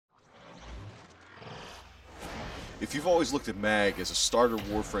If you've always looked at mag as a starter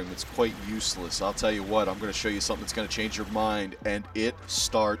Warframe that's quite useless, I'll tell you what, I'm going to show you something that's going to change your mind, and it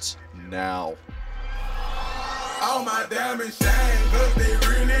starts now. All my diamonds shine, cause they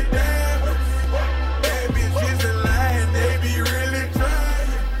really diamonds. Bad bitches in line, they be really trying.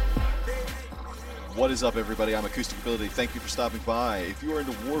 What is up, everybody? I'm Acousticability. Thank you for stopping by. If you are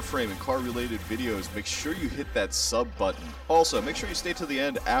into Warframe and car-related videos, make sure you hit that sub button. Also, make sure you stay to the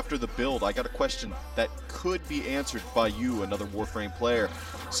end after the build. I got a question that could be answered by you, another Warframe player.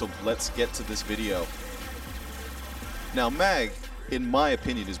 So let's get to this video. Now, mag, in my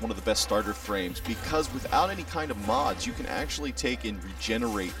opinion, is one of the best starter frames because without any kind of mods, you can actually take and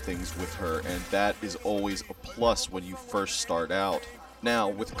regenerate things with her, and that is always a plus when you first start out. Now,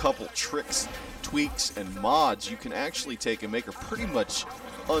 with a couple tricks, tweaks, and mods, you can actually take and make her pretty much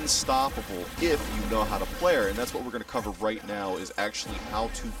unstoppable if you know how to play her, and that's what we're going to cover right now, is actually how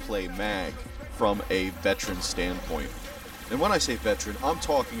to play mag from a veteran standpoint. And when I say veteran, I'm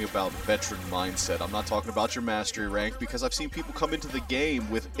talking about veteran mindset. I'm not talking about your mastery rank, because I've seen people come into the game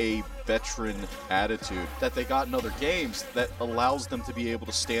with a veteran attitude that they got in other games that allows them to be able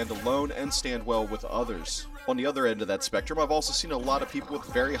to stand alone and stand well with others. On the other end of that spectrum, I've also seen a lot of people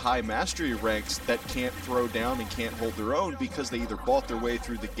with very high mastery ranks that can't throw down and can't hold their own because they either bought their way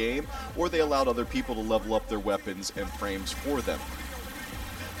through the game or they allowed other people to level up their weapons and frames for them.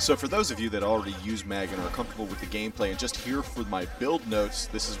 So for those of you that already use mag and are comfortable with the gameplay and just here for my build notes,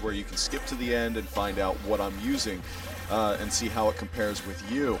 this is where you can skip to the end and find out what I'm using and see how it compares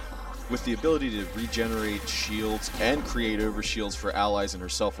with you. With the ability to regenerate shields and create overshields for allies and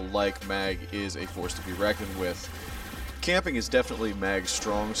herself alike, mag is a force to be reckoned with. Camping is definitely mag's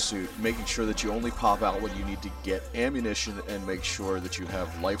strong suit, making sure that you only pop out when you need to get ammunition and make sure that you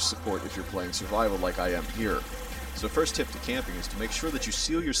have life support if you're playing survival like I am here. So first tip to camping is to make sure that you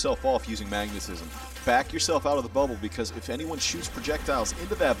seal yourself off using magnetism. Back yourself out of the bubble, because if anyone shoots projectiles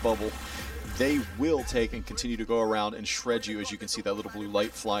into that bubble, they will take and continue to go around and shred you, as you can see that little blue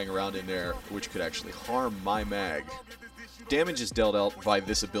light flying around in there, which could actually harm my mag. Damage is dealt out by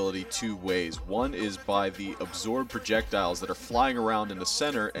this ability two ways. One is by the absorbed projectiles that are flying around in the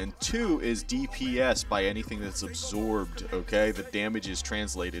center, and two is DPS by anything that's absorbed, okay? The damage is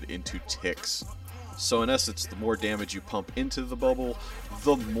translated into ticks. So in essence, the more damage you pump into the bubble,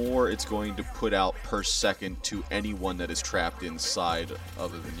 the more it's going to put out per second to anyone that is trapped inside,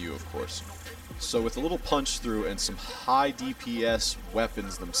 other than you, of course. So with a little punch through and some high DPS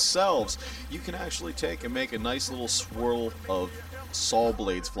weapons themselves, you can actually take and make a nice little swirl of saw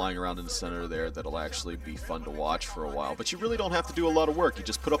blades flying around in the center there that'll actually be fun to watch for a while. But you really don't have to do a lot of work. You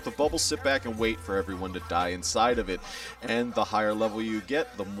just put up the bubble, sit back, and wait for everyone to die inside of it. And the higher level you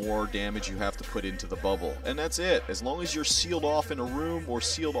get, the more damage you have to put into the bubble. And that's it. As long as you're sealed off in a room or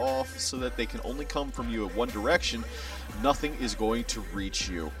sealed off so that they can only come from you in one direction, nothing is going to reach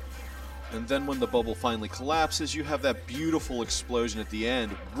you. And then when the bubble finally collapses, you have that beautiful explosion at the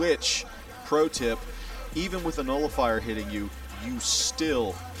end, which, pro tip, even with a nullifier hitting you, you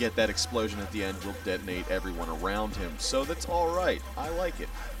still get that explosion at the end, will detonate everyone around him. So that's alright. I like it.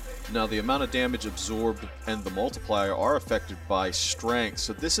 Now, the amount of damage absorbed and the multiplier are affected by strength,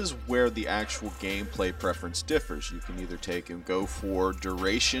 so this is where the actual gameplay preference differs. You can either take and go for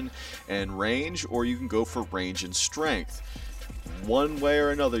duration and range, or you can go for range and strength. One way or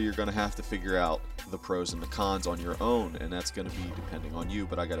another, you're going to have to figure out the pros and the cons on your own, and that's going to be depending on you,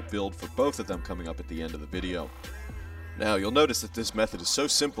 but I got a build for both of them coming up at the end of the video. Now, you'll notice that this method is so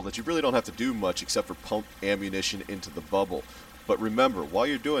simple that you really don't have to do much except for pump ammunition into the bubble. But remember, while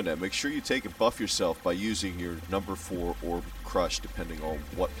you're doing that, make sure you take and buff yourself by using your number 4 orb crush, depending on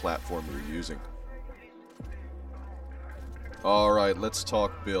what platform you're using. Alright, let's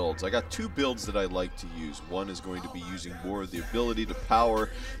talk builds. I got two builds that I like to use. One is going to be using more of the ability to power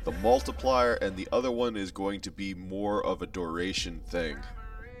the multiplier, and the other one is going to be more of a duration thing.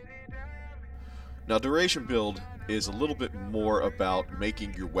 Now, duration build is a little bit more about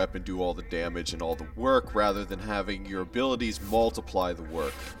making your weapon do all the damage and all the work rather than having your abilities multiply the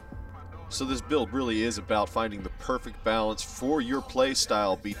work. So this build really is about finding the perfect balance for your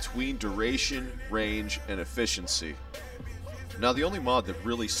playstyle between duration, range, and efficiency. Now, the only mod that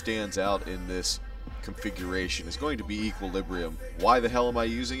really stands out in this configuration is going to be equilibrium. Why the hell am I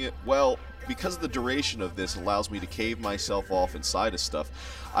using it? Well, because the duration of this allows me to cave myself off inside of stuff,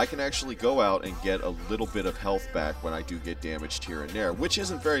 I can actually go out and get a little bit of health back when I do get damaged here and there, which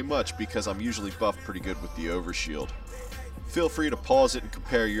isn't very much because I'm usually buffed pretty good with the overshield. Feel free to pause it and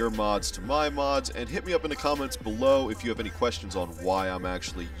compare your mods to my mods, and hit me up in the comments below if you have any questions on why I'm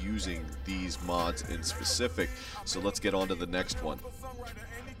actually using these mods in specific. So let's get on to the next one.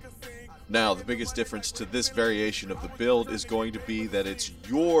 Now, the biggest difference to this variation of the build is going to be that it's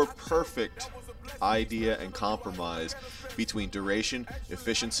your perfect idea and compromise between duration,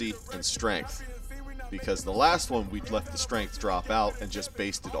 efficiency, and strength. Because the last one we'd left the strength drop out and just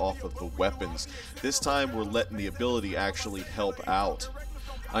based it off of the weapons. This time we're letting the ability actually help out.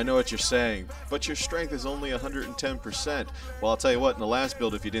 I know what you're saying, but your strength is only 110%. Well, I'll tell you what, in the last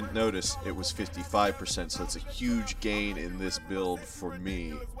build, if you didn't notice, it was 55%, so it's a huge gain in this build for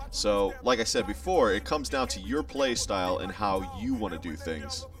me. So, like I said before, it comes down to your play style and how you want to do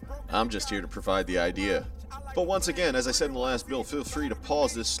things. I'm just here to provide the idea. But once again, as I said in the last build, feel free to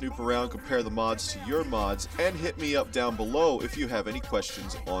pause this, snoop around, compare the mods to your mods, and hit me up down below if you have any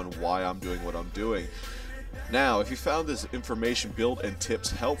questions on why I'm doing what I'm doing. Now, if you found this information, build, and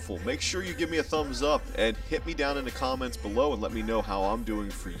tips helpful, make sure you give me a thumbs up and hit me down in the comments below and let me know how I'm doing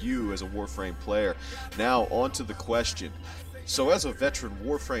for you as a Warframe player. Now, on to the question. So as a veteran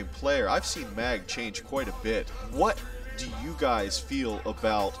Warframe player, I've seen Mag change quite a bit. What do you guys feel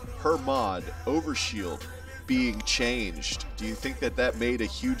about her mod, Overshield, being changed? Do you think that that made a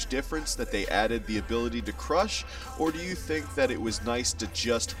huge difference, that they added the ability to crush, or do you think that it was nice to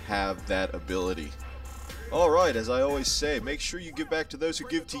just have that ability? Alright, as I always say, make sure you give back to those who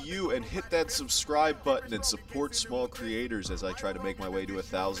give to you and hit that subscribe button and support small creators as I try to make my way to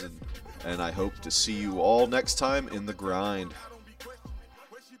 1,000. And I hope to see you all next time in the grind.